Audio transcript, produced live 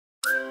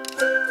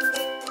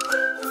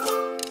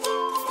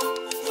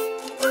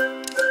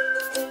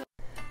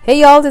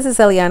Hey y'all, this is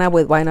Eliana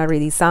with Why Not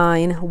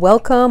Redesign.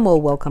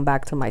 Welcome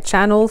back to my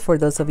channel. For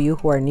those of you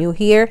who are new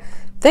here,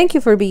 thank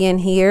you for being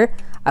here.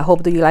 I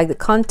hope that you like the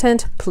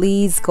content.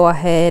 Please go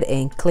ahead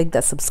and click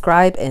that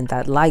subscribe and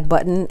that like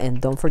button,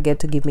 and don't forget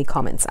to give me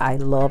comments. I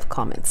love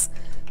comments.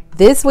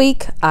 This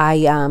week I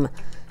am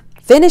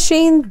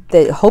finishing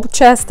the hope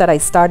chest that I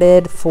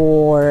started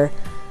for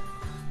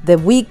the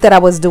week that I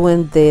was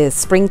doing the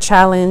spring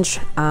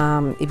challenge.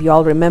 If you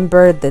all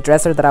remember, the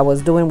dresser that I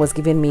was doing was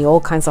giving me all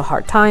kinds of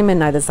hard time,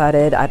 and I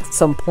decided at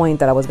some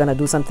point that I was going to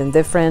do something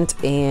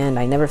different, and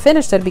I never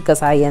finished it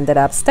because I ended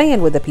up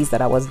staying with the piece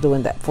that I was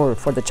doing that for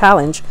the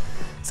challenge.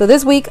 So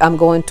this week I'm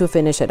going to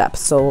finish it up,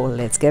 so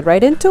let's get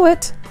right into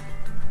it.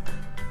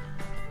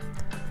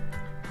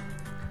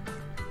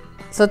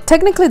 So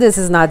technically this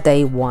is not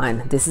day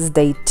one, this is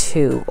day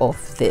two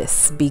of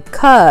this,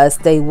 because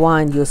day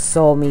one you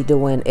saw me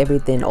doing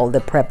everything, all the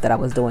prep that I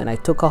was doing. I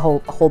took a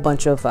whole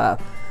bunch of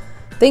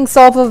things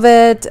off of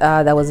it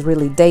that was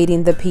really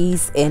dating the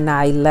piece, and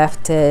I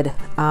left it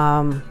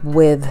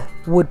with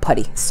wood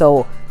putty.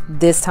 So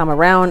this time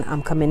around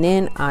I'm coming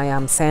in, I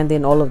am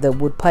sanding all of the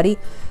wood putty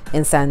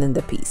and sanding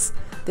the piece.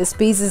 This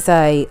piece is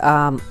a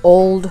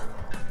old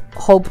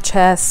hope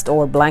chest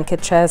or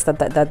blanket chest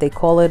that they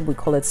call it. We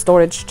call it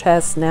storage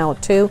chest now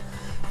too.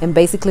 And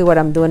basically what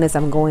I'm doing is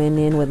I'm going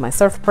in with my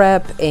surf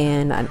prep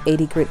and an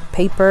 80 grit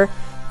paper,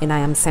 and I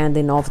am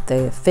sanding off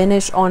the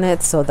finish on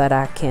it so that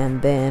I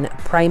can then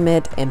prime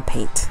it and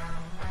paint.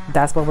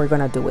 That's what we're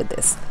gonna do with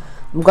this.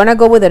 I'm gonna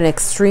go with an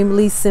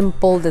extremely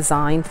simple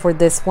design for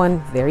this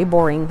one, very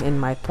boring in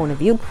my point of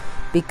view,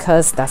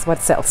 because that's what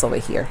sells over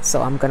here.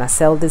 So I'm gonna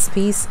sell this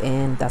piece,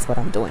 and that's what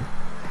I'm doing.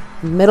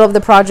 Middle of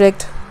the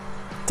project,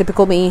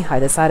 typical me, I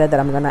decided that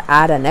I'm gonna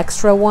add an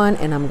extra one,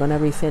 and I'm gonna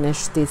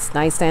refinish these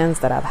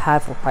nightstands that I've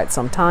had for quite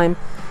some time.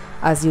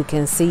 As you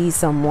can see,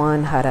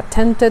 someone had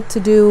attempted to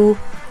do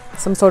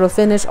some sort of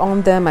finish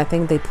on them. I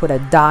think they put a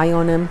dye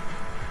on them,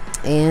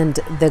 and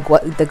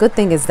the good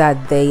thing is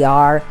that they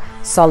are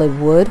solid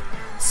wood,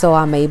 so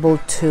I'm able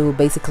to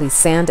basically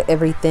sand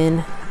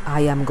everything.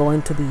 I am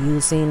going to be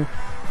using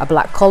a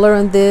black color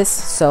on this,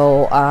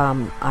 so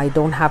I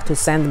don't have to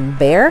sand them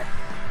bare,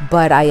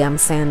 but I am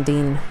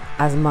sanding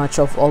as much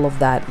of all of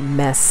that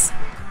mess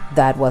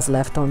that was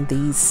left on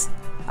these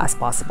as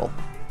possible.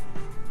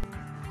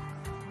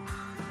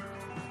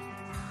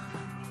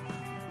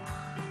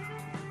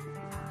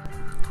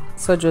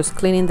 So just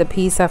cleaning the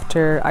piece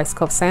after I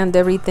scuff sand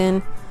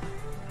everything,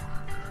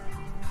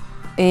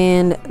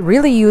 and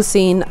really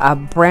using a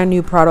brand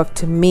new product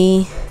to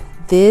me.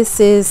 This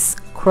is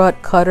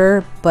crud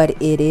cutter, but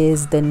it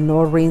is the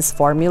Noreen's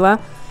formula,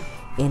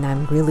 and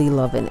I'm really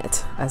loving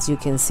it. As you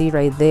can see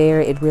right there,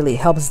 it really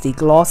helps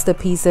degloss the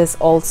pieces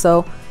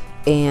also,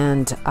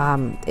 and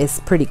it's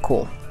pretty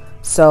cool.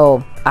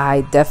 So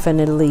I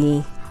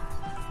definitely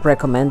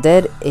recommend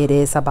it. It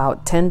is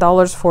about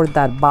 $10 for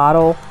that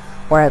bottle,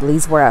 or at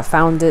least where I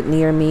found it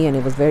near me, and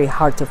it was very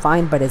hard to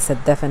find, but it's a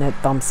definite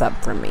thumbs up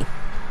from me.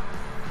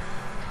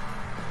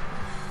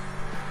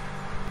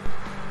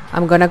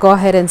 I'm gonna go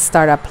ahead and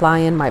start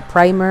applying my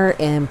primer,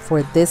 and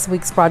for this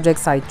week's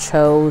projects I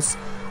chose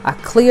a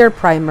clear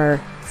primer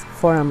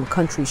from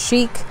Country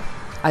Chic.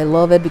 I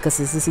love it because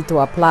it's easy to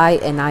apply,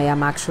 and I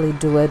am actually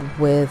doing it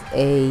with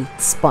a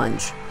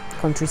sponge.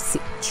 Country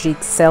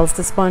Chic sells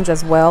the sponge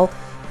as well,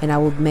 and I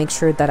will make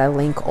sure that I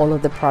link all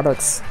of the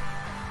products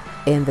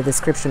in the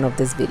description of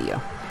this video.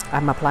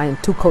 I'm applying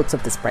 2 coats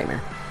of this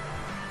primer.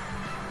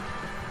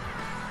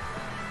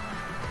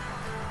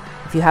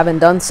 If you haven't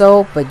done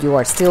so, but you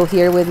are still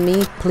here with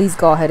me, please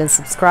go ahead and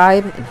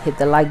subscribe and hit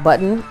the like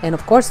button, and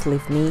of course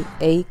leave me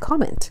a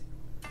comment.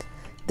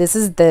 This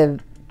is the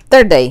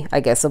third day, I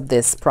guess, of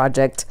this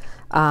project,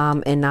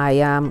 and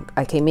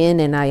I came in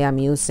and I am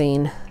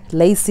using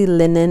Lazy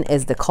Linen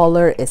as the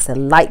color. It's a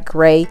light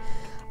gray.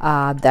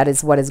 That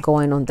is what is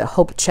going on the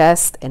hope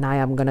chest, and I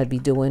am gonna be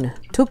doing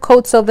 2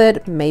 coats of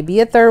it, maybe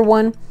a third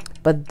one,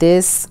 but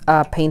this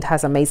paint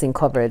has amazing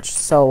coverage.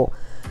 So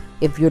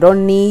if you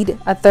don't need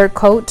a third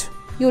coat,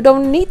 you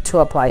don't need to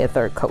apply a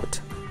third coat.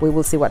 We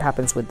will see what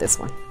happens with this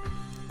one.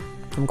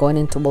 I'm going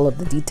into all of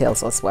the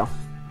details as well.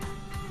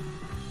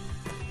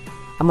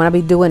 I'm gonna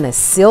be doing a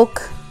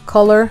silk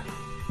color.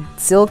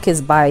 Silk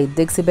is by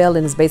Dixie Belle,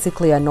 and it's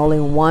basically an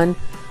all-in-one.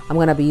 I'm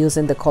gonna be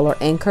using the color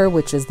Anchor,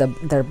 which is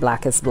their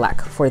blackest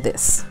black for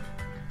this.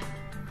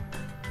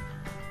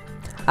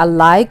 I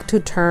like to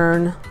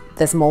turn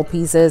the small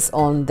pieces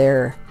on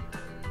their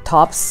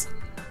tops,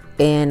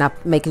 and I'm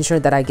making sure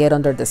that I get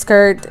under the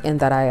skirt and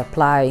that I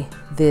apply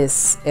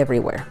this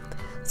everywhere.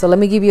 So let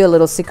me give you a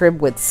little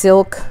secret with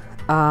silk.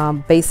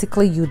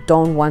 Basically you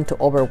don't want to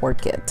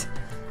overwork it.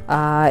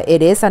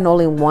 It is an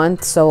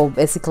all-in-one, so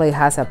basically it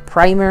has a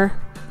primer,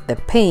 the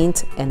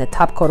paint, and a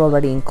top coat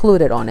already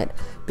included on it.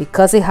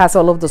 Because it has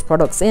all of those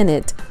products in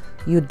it,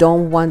 you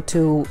don't want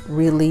to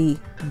really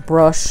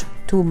brush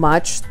too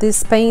much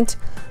this paint,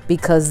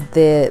 because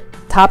the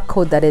top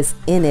coat that is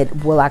in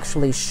it will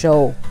actually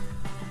show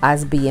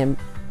as being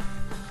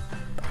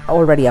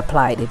already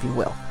applied, if you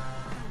will.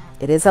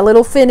 It is a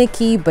little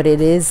finicky, but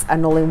it is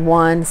an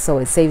all-in-one, so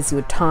it saves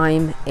you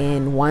time.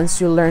 And once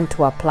you learn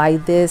to apply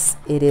this,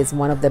 it is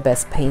one of the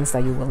best paints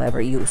that you will ever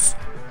use.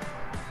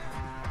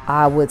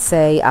 I would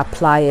say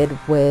apply it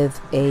with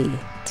a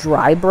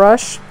dry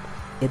brush.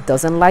 It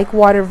doesn't like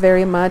water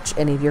very much,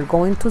 and if you're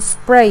going to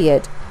spray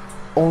it,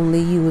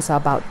 only use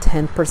about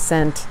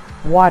 10%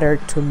 water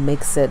to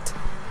mix it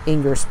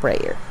in your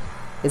sprayer.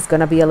 It's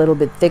gonna be a little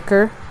bit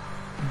thicker,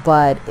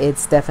 but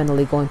it's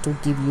definitely going to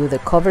give you the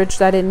coverage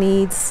that it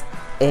needs,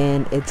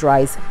 and it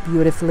dries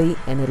beautifully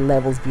and it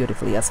levels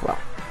beautifully as well.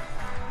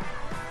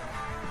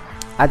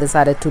 I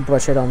decided to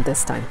brush it on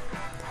this time.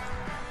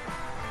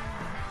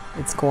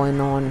 It's going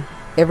on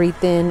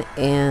everything,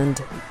 and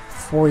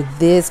for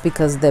this,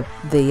 because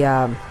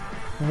the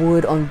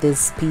wood on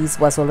this piece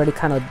was already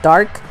kind of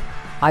dark,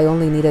 I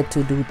only needed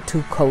to do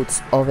 2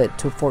 coats of it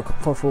for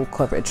full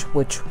coverage,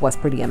 which was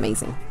pretty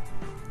amazing.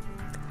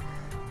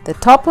 The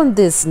top on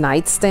this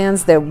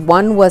nightstands, the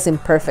one was in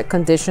perfect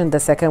condition. The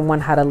second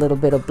one had a little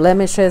bit of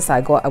blemishes. I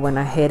went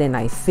ahead and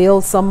I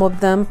filled some of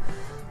them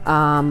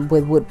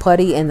with wood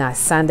putty, and I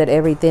sanded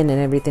everything, and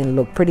everything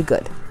looked pretty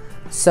good.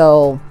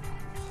 So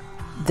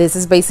this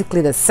is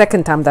basically the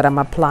second time that I'm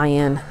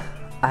applying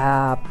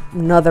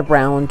another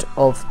round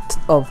of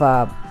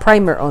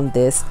primer on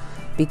this,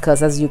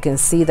 because as you can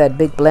see, that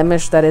big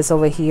blemish that is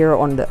over here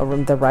on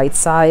the right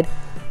side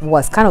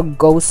was kind of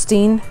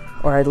ghosting,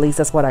 or at least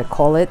that's what I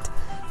call it.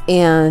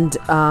 And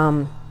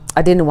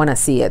I didn't want to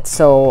see it,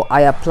 so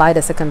I applied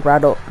a second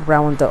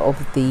round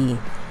of the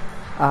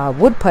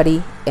wood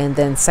putty, and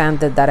then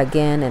sanded that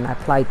again, and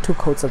applied 2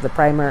 coats of the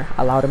primer,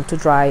 allowed them to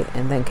dry,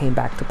 and then came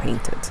back to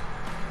paint it.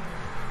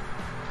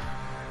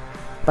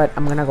 But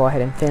I'm gonna go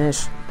ahead and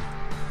finish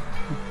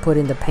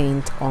putting the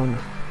paint on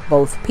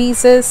both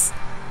pieces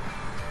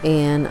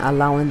and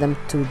allowing them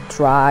to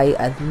dry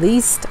at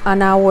least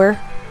an hour.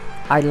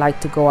 I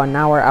like to go an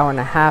hour, hour and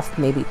a half,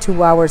 maybe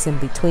 2 hours in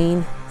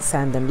between.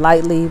 Sand them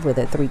lightly with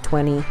a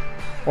 320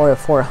 or a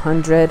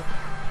 400,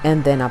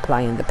 and then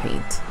applying the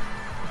paint.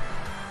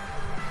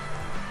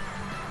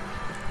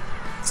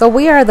 So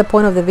we are at the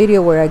point of the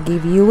video where I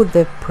give you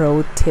the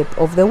pro tip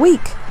of the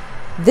week.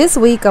 This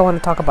week I want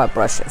to talk about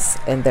brushes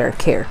and their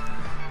care.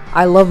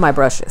 I love my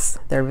brushes.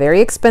 They're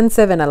very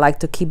expensive, and I like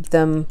to keep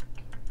them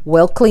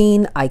well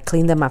clean. I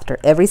clean them after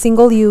every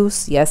single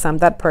use. Yes, I'm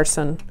that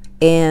person.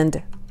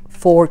 And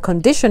for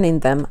conditioning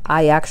them,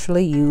 I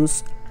actually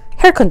use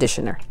hair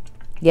conditioner.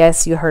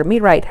 Yes, you heard me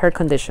right, hair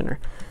conditioner.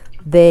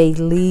 They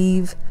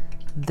leave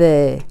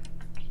the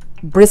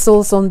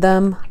bristles on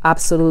them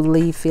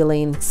absolutely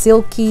feeling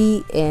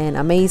silky and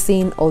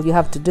amazing. All you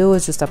have to do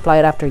is just apply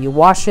it after you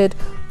wash it,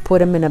 put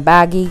them in a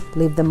baggie,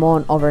 leave them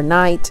on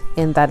overnight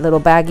in that little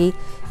baggie,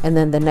 and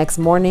then the next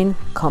morning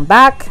come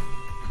back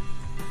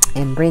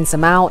and rinse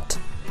them out,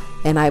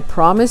 and I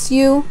promise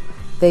you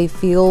they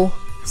feel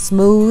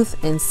smooth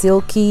and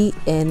silky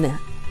and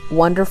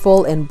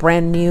wonderful and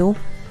brand new.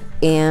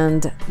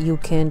 And you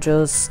can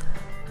just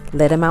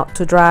let them out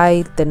to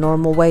dry the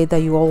normal way that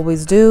you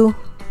always do.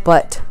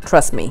 But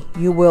trust me,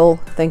 you will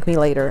thank me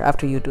later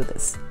after you do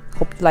this.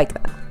 Hope you like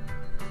that.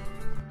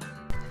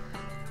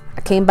 I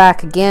came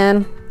back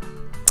again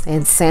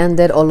and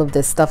sanded all of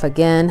this stuff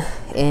again,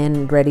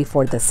 and ready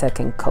for the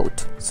second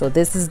coat. So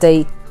this is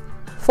day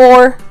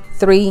 4,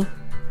 3,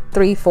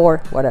 4,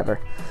 whatever.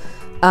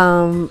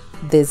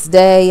 This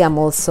day I'm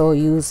also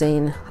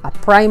using a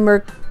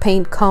primer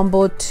paint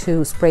combo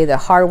to spray the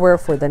hardware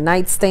for the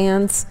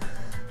nightstands.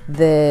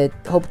 The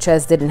Hope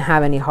chest didn't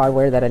have any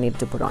hardware that I needed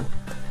to put on.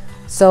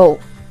 So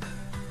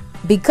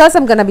because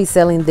I'm gonna be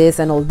selling this,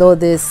 and although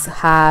this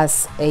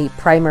has a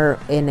primer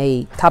and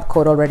a top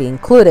coat already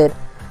included,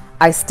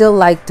 I still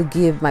like to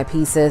give my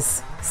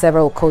pieces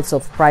several coats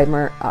of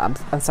primer,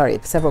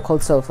 several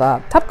coats of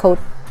top coat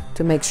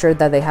to make sure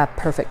that they have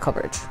perfect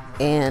coverage.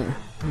 And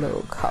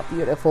look how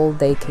beautiful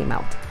they came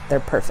out.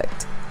 They're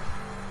perfect.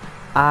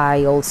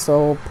 I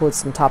also put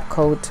some top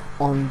coat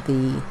on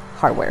the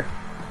hardware,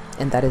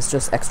 and that is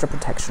just extra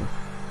protection.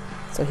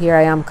 So here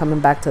I am coming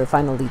back to the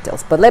final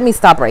details, but let me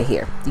stop right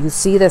here. You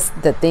see the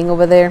thing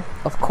over there?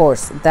 Of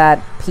course,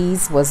 that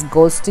piece was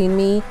ghosting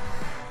me.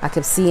 I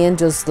kept seeing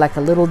just like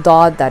a little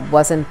dot that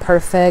wasn't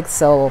perfect.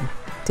 So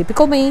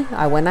typical me,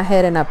 I went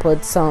ahead and I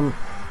put some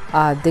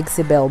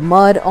Dixie Belle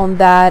mud on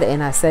that,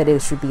 and I said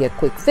it should be a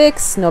quick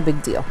fix, no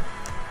big deal.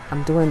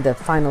 I'm doing the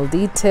final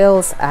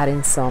details,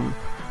 adding some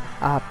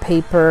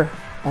paper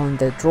on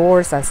the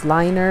drawers as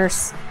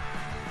liners,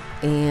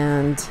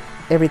 and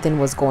everything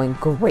was going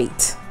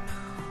great.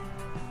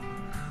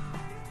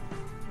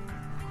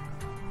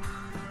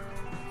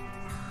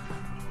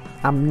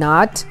 I'm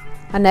not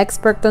an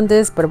expert on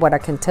this, but what I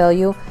can tell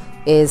you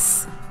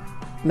is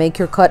make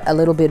your cut a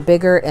little bit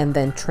bigger and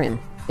then trim.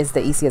 It's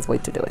the easiest way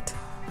to do it.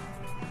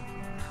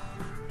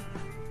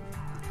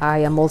 I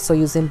am also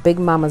using Big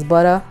Mama's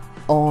butter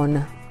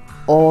on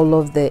all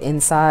of the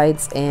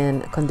insides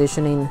and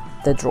conditioning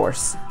the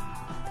drawers.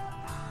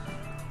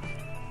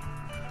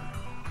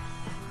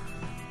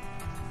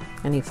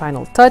 Any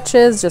final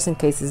touches just in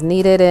case it's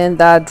needed, and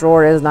that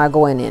drawer is not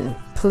going in.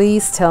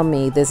 Please tell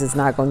me this is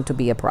not going to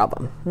be a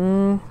problem.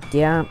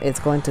 Yeah, it's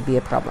going to be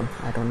a problem.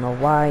 I don't know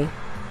why.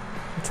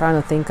 I'm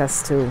trying to think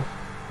as to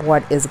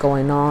what is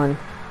going on.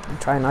 I'm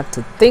trying not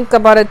to think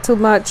about it too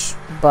much,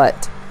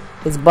 but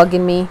it's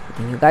bugging me,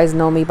 and you guys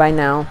know me by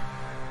now.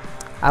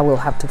 I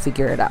will have to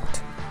figure it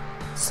out.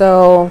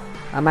 So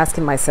I'm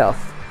asking myself,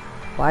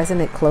 why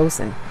isn't it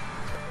closing?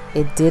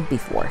 It did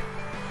before.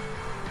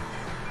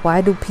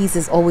 Why do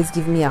pieces always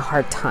give me a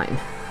hard time?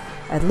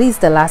 At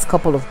least the last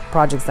couple of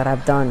projects that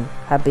I've done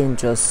have been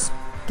just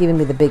giving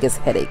me the biggest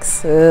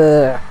headaches.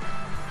 Ugh.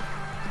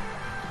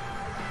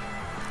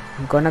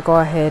 I'm gonna go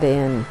ahead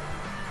and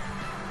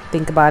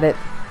think about it.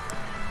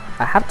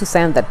 I have to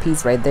sand that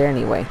piece right there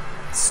anyway,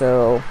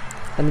 so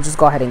let me just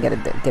go ahead and get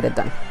it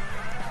done.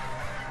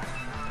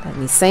 Let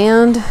me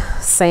sand,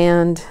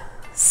 sand,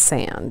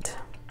 sand.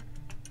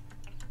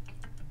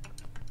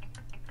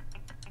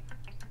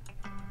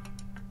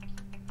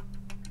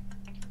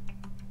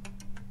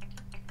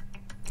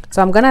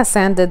 So I'm gonna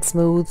sand it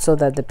smooth so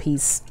that the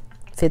piece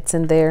fits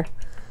in there,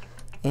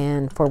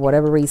 and for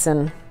whatever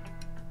reason,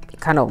 it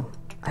kind of,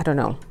 I don't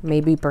know,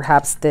 maybe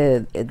perhaps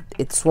it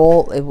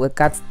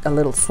got a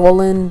little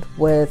swollen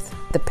with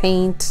the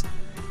paint.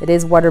 It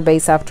is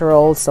water-based after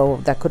all, so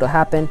that could have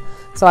happened.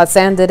 So I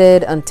sanded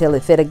it until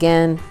it fit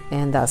again,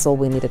 and that's all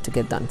we needed to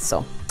get done.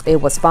 So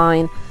it was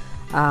fine.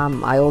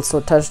 I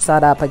also touched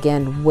that up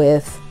again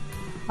with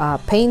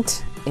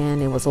paint, and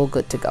it was all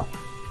good to go.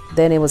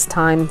 Then it was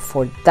time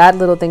for that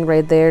little thing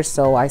right there.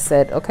 So I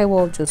said, okay,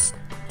 well, just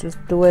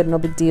do it, no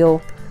big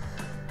deal.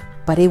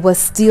 But it was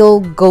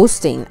still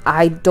ghosting.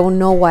 I don't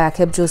know why. I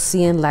kept just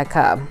seeing like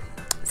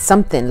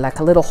something, like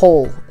a little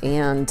hole.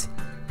 And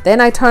then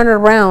I turned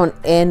around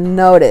and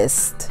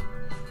noticed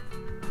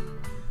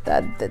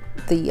that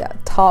the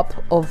top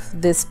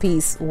of this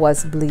piece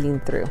was bleeding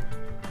through.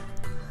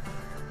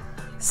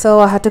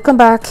 So I had to come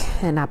back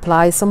and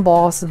apply some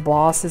Boss.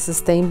 Boss is a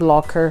stain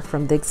blocker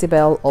from Dixie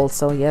Belle.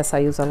 Also, yes, I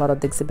use a lot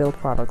of Dixie Belle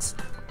products.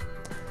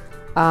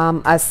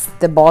 As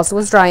the Boss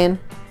was drying,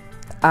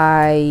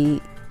 I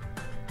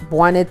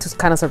wanted to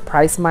kind of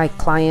surprise my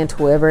client,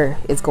 whoever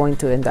it's going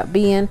to end up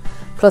being.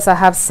 Plus I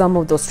have some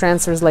of those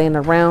transfers laying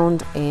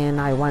around, and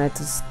I wanted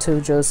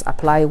to just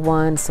apply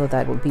one so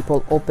that when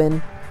people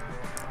open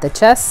the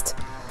chest,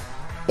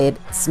 it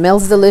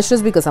smells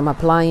delicious because I'm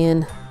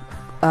applying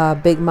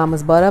Big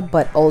Mama's butter,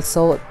 but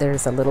also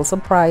there's a little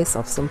surprise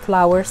of some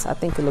flowers. I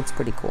think it looks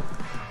pretty cool.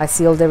 I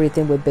sealed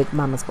everything with Big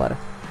Mama's butter.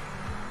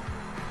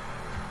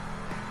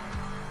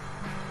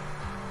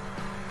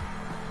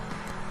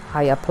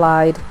 I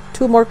applied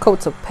 2 more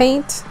coats of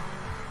paint.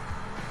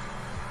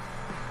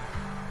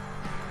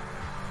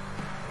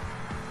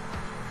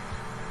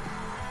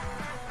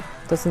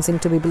 Doesn't seem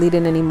to be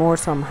bleeding anymore,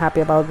 so I'm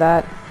happy about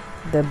that.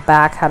 The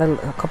back had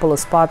a couple of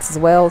spots as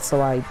well, so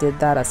I did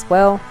that as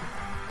well.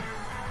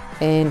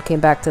 And came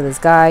back to this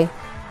guy,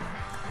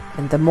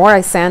 and the more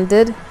I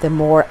sanded, the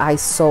more I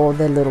saw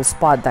the little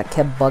spot that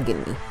kept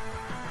bugging me,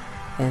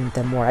 and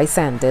the more I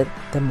sanded,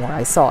 the more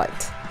I saw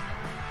it,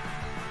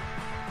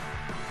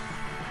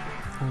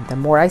 and the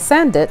more I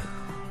sanded,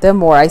 the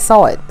more I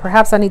saw it.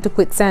 Perhaps I need to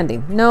quit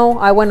sanding. No,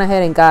 I went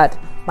ahead and got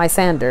my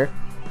sander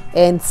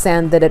and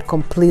sanded it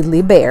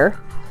completely bare,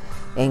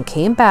 and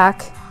came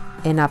back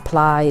and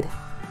applied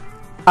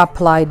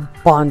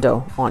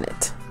Bondo on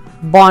it.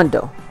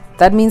 Bondo.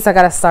 That means I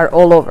gotta start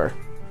all over,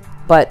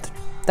 but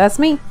that's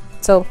me.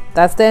 So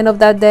that's the end of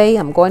that day.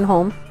 I'm going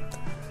home,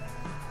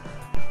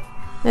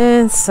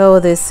 and so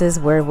this is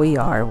where we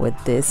are with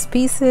these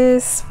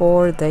pieces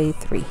for day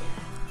 3,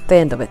 the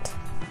end of it.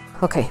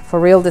 Okay, for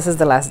real, this is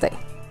the last day.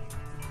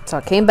 So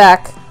I came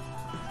back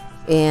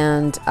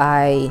and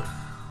I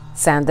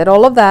sanded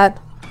all of that.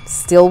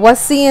 Still was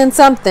seeing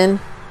something.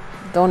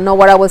 Don't know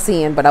what I was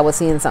seeing, but I was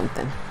seeing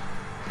something.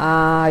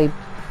 I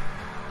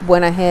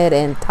went ahead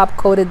and top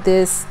coated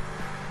this.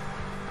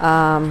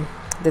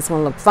 This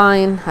one looked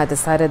fine. I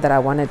decided that I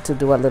wanted to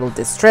do a little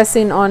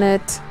distressing on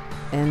it,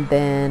 and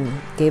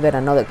then gave it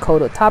another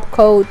coat of top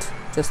coat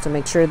just to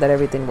make sure that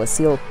everything was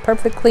sealed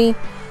perfectly.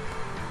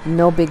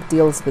 No big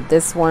deals with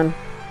this one.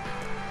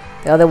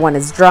 The other one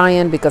is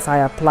drying because I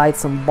applied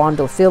some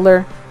Bondo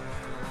filler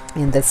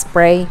in the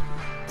spray,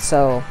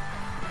 so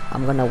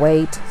I'm gonna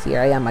wait. Here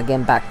I am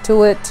again, back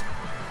to it.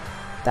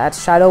 That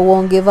shadow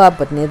won't give up,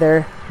 but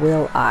neither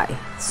will I.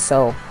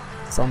 So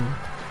some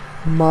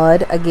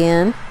mud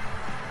again,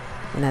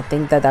 and I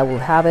think that I will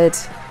have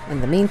it.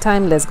 In the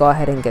meantime, let's go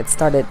ahead and get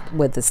started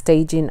with the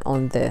staging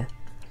on the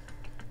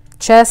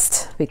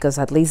chest, because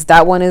at least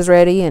that one is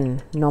ready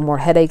and no more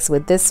headaches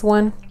with this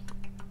one.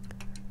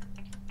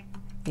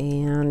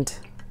 And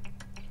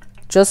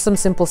just some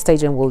simple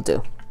staging will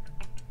do.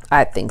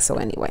 I think so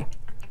anyway.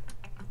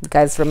 You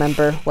guys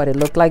remember what it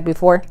looked like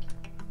before?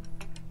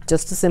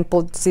 Just a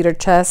simple cedar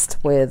chest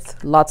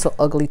with lots of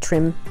ugly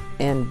trim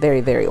and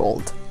very, very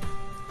old.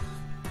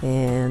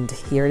 And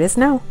here it is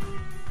now.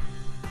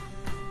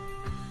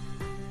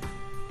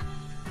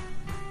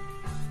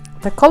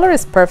 The color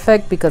is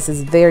perfect because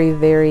it's very,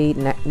 very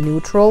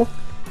neutral.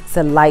 It's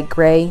a light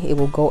gray, it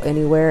will go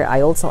anywhere. I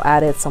also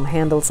added some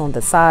handles on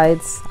the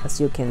sides, as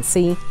you can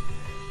see.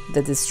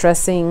 The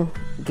distressing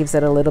gives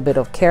it a little bit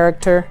of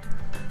character.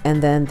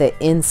 And then the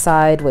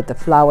inside with the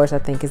flowers, I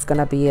think is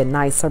gonna be a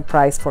nice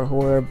surprise for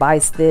whoever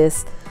buys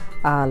this.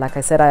 Like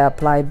I said, I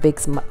applied Big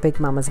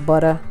Mama's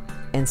butter,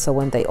 and so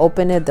when they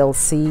open it, they'll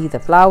see the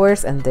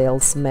flowers and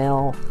they'll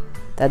smell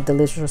that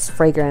delicious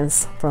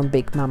fragrance from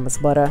Big Mama's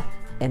butter.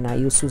 And I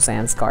use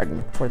Suzanne's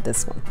Garden for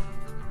this one.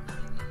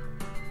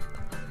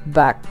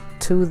 Back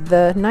to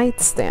the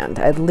nightstand.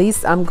 At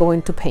least I'm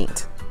going to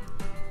paint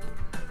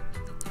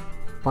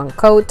one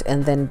coat,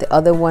 and then the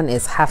other one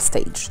is half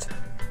staged.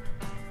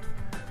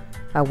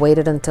 I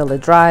waited until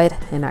it dried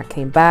and I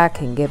came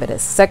back and gave it a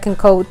second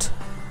coat.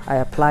 I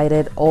applied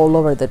it all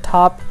over the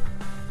top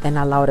and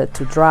allowed it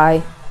to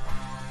dry.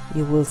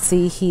 You will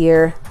see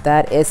here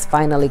that is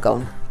finally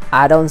gone.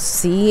 I don't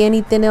see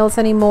anything else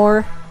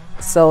anymore,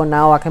 so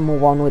now I can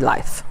move on with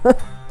life.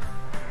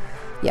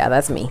 Yeah,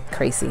 that's me,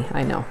 crazy,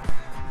 I know.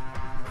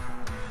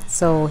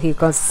 So here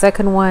goes the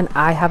second one.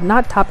 I have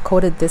not top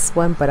coated this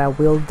one, but I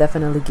will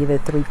definitely give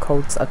it 3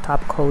 coats of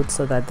top coat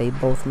so that they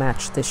both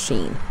match the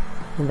sheen.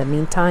 In the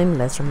meantime,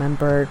 let's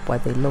remember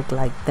what they look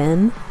like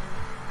then,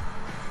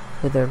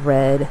 with a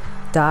red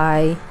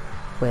dye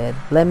with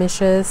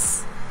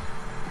blemishes,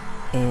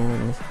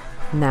 and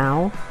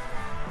now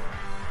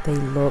they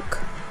look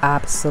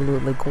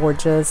absolutely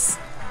gorgeous.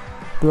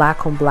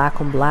 Black on black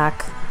on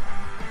black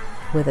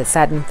with a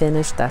satin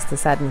finish. That's the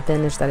satin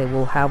finish that it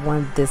will have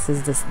one. This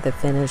is the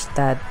finish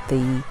that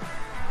the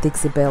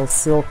Dixie Belle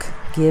silk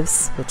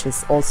gives, which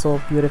is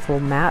also beautiful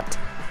matte,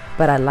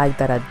 but I like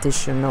that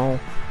additional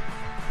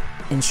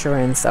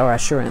insurance or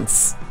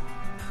assurance.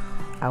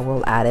 I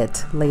will add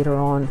it later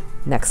on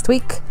next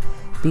week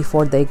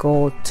before they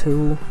go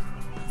to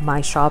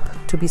my shop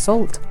to be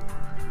sold.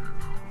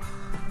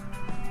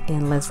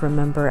 And let's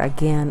remember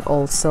again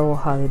also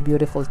how the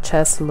beautiful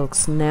chest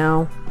looks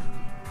now,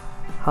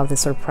 how the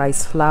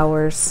surprise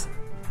flowers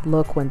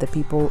look when the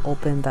people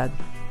open that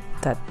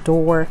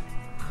door,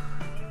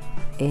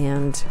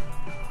 and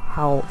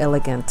how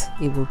elegant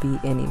it will be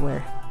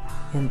anywhere.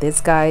 And these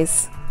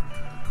guys,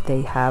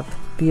 they have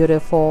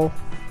beautiful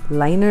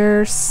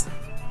liners.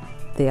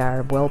 They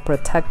are well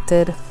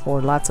protected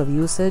for lots of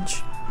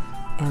usage,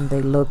 and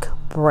they look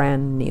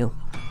brand new.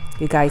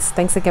 You guys,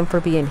 thanks again for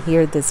being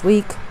here this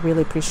week.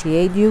 Really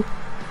appreciate you,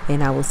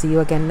 and I will see you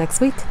again next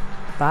week.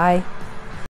 Bye.